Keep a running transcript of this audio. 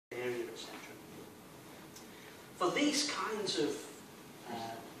for these kinds of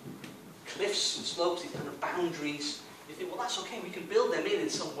cliffs and slopes, these kind of boundaries, you think, well, that's okay, we can build them in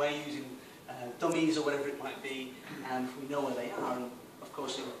some way using dummies or whatever it might be, and we know where they are. And of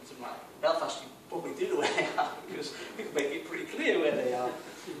course, in something like Belfast, you probably do know where they are, because people make it pretty clear where they are.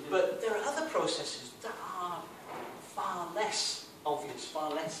 But there are other processes that are far less obvious, far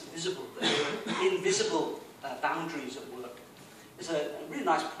less visible. There are invisible boundaries at work. There's a really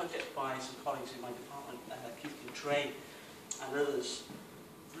nice project by some colleagues in my department, Keith and Trey and others.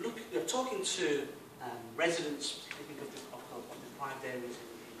 They're talking to residents, particularly of the deprived areas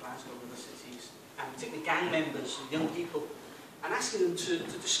in Glasgow and other cities, and particularly gang members and young people, and asking them to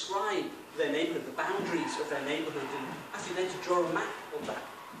describe their neighbourhood, the boundaries of their neighbourhood, and asking them to draw a map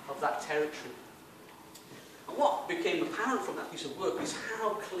of that territory. And what became apparent from that piece of work is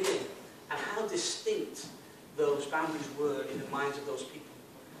how clear and how distinct those boundaries were in the minds of those people.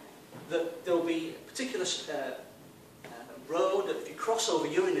 That there will be a particular road that if you cross over,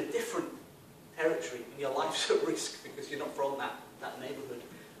 you're in a different territory and your life's at risk because you're not from that neighbourhood.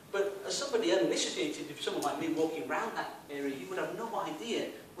 But as somebody uninitiated, if someone like me walking around that area, you would have no idea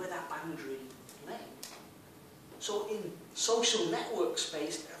where that boundary lay. So in social network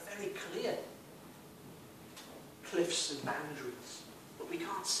space, there are very clear cliffs and boundaries, but we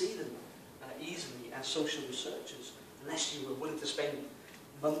can't see them easily as social researchers unless you were willing to spend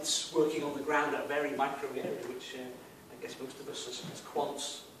months working on the ground at a very micro area, which I guess most of us as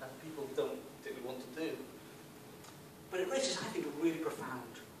quants people don't particularly want to do. But it raises, I think, a really profound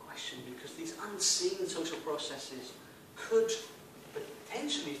question, because these unseen social processes could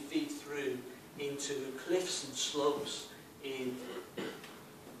potentially feed through into cliffs and slopes in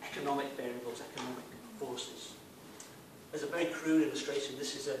economic variables, economic forces. As a very crude illustration,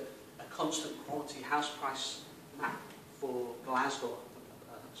 this is a constant quality house price map for Glasgow,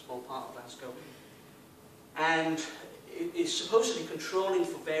 a small part of Glasgow. And it is supposedly controlling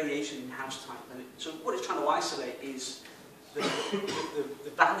for variation in house type. And so what it's trying to isolate is the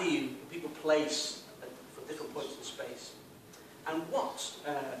value that people place for different points in space. And what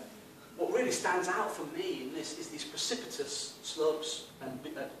really stands out for me in this is these precipitous slopes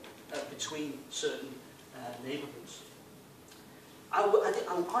between certain neighbourhoods. I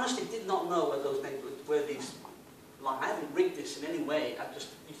honestly did not know where those neighbourhoods, where these lie. I haven't rigged this in any way. I've just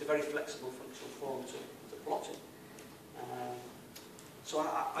used a very flexible functional form to plot it. So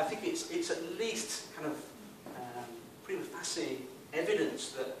I think it's at least kind of prima facie evidence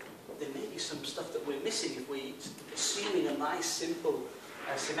that there may be some stuff that we're missing if we're assuming a nice, simple,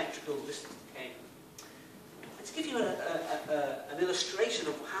 symmetrical distance decay. To give you an illustration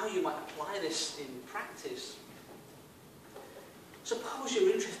of how you might apply this in practice, suppose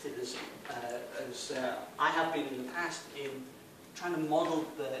you're interested, as I have been in the past, in trying to model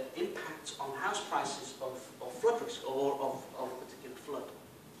the impact on house prices of flood risk or of a particular flood.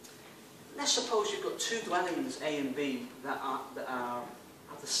 Let's suppose you've got two dwellings, A and B, that have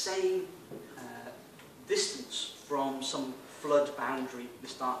the same distance from some flood boundary,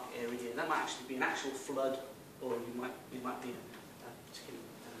 this dark area here. That might actually be an actual flood, or it might be a particular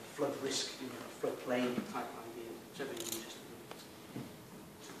flood risk, floodplain type idea, whichever you're interested in.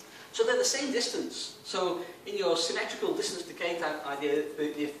 So they're the same distance. So in your symmetrical distance decay type idea,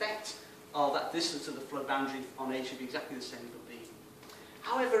 the effect of that distance to the flood boundary on A should be exactly the same for B.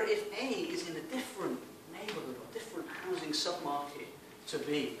 However, if A is in a different neighbourhood or different housing submarket to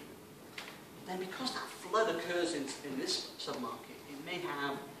B, then because that flood occurs in this submarket, it may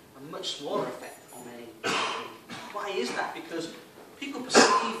have a much smaller effect on A. Why is that? Because people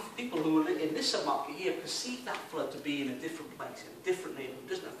who are in this submarket here perceive that flood to be in a different place, in a different neighbourhood. It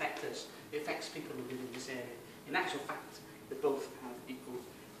doesn't affect us, it affects people who live in this area. In actual fact, they both have equal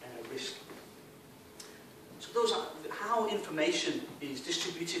risk. So those are how information is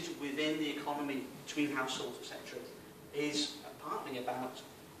distributed within the economy, between households, etc., is partly about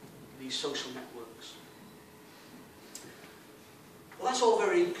these social networks. Well, that's all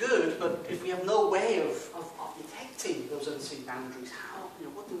very good, but if we have no way of detecting those unseen boundaries,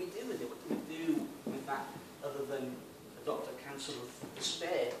 what do we do with it? What do we do with that other than adopt a counsel of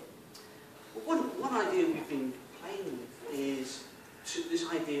despair? Well, one idea we've been playing with is this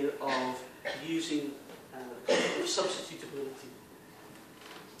idea of using the concept of substitutability.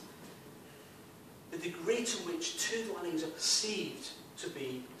 The degree to which two dwellings are perceived to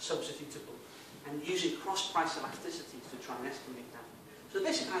be substitutable, and using cross-price elasticities to try and estimate that. So the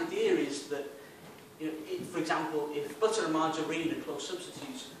basic idea is that, for example, if butter and margarine are close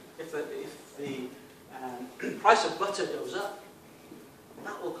substitutes, if the price of butter goes up,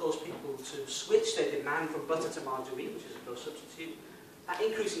 that will cause people to switch their demand from butter to margarine, which is a close substitute. That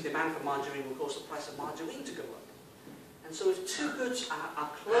increasing demand for margarine will cause the price of margarine to go up. And so if two goods are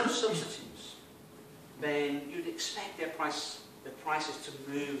close substitutes, then you'd expect their prices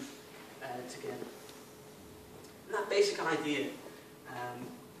to move together. And that basic idea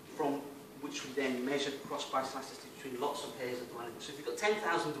from which we then measure cross-price elasticity between lots of pairs of dwellings. So if you've got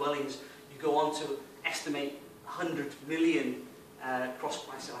 10,000 dwellings, you go on to estimate 100 million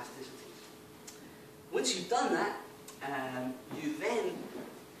cross-price elasticities. Once you've done that, you then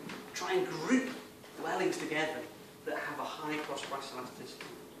try and group dwellings together that have a high cross-price elasticity.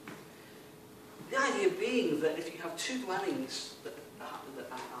 The idea being that if you have two dwellings that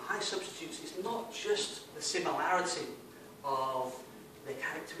are high substitutes, it's not just the similarity of their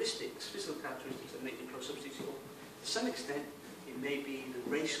characteristics, physical characteristics that make them close substitutes. To some extent, it may be the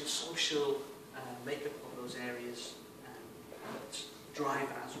racial, social makeup of those areas that drive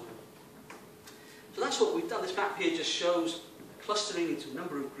it as well. So that's what we've done. This map here just shows clustering into a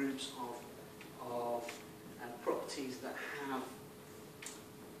number of groups of properties that have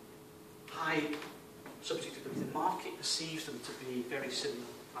high substitutability. The market perceives them to be very similar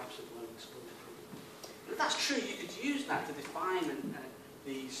types of dwellings. But if that's true, you could use that to define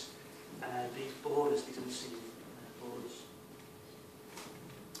these borders, these unseen borders.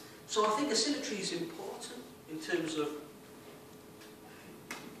 So I think asymmetry is important in terms of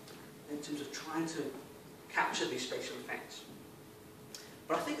trying to capture these spatial effects.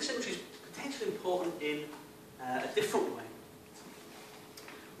 But I think asymmetry is potentially important in a different way.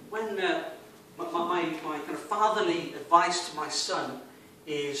 When my kind of fatherly advice to my son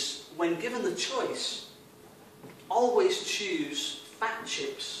is, when given the choice, always choose fat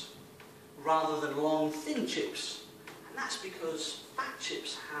chips rather than long, thin chips. And that's because fat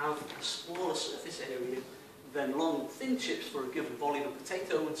chips have a smaller surface area than long, thin chips for a given volume of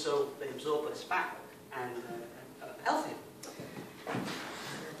potato, and so they absorb less fat and are healthier.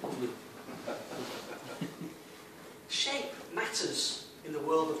 Shape matters in the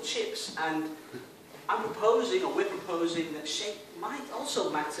world of chips, and I'm proposing, or we're proposing, that shape might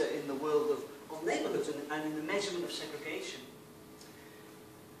also matter in the world of neighbourhoods and in the measurement of segregation.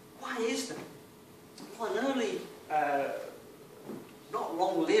 Why is that? Well, an early, not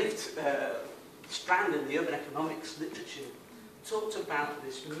long-lived strand in the urban economics literature talked about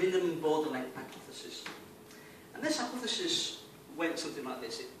this minimum border length hypothesis. And this hypothesis went something like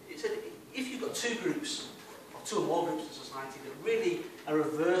this. It said if you've got two groups, or two or more groups in society that really are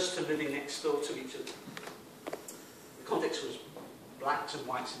averse to living next door to each other, the context was blacks and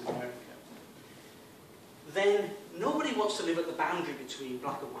whites in America, then nobody wants to live at the boundary between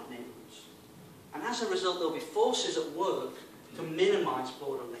black and white neighbourhoods. And as a result, there'll be forces at work to minimise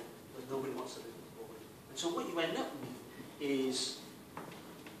border length, because nobody wants to live at the border. And so what you end up with is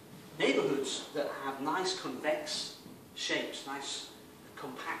neighbourhoods that have nice convex shapes, nice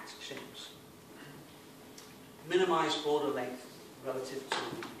compact shapes. Minimise border length relative to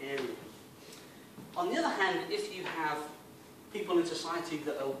the area. On the other hand, if you have people in society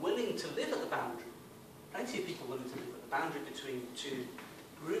that are willing to live at the boundary, plenty of people willing to live at the boundary between the two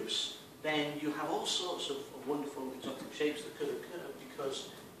groups, then you have all sorts of wonderful exotic shapes that could occur because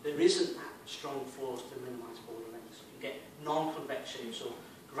there isn't that strong force to minimise border lengths. You get non-convex shapes or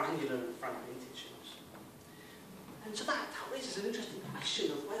granular and fragmented shapes. And so that raises an interesting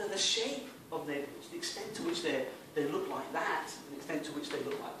question of whether the shape of neighbourhoods, the extent to which they look like that, and the extent to which they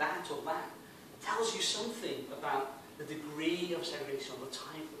look like that or that, tells you something about the degree of segregation or the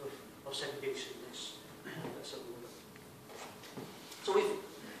type of segregation that's at work. So we've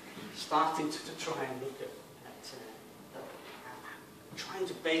started to try and look at trying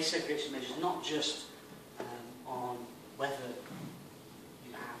to base segregation measures not just on whether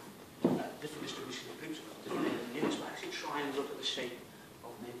you have different distribution of groups across different areas, but actually try and look at the shape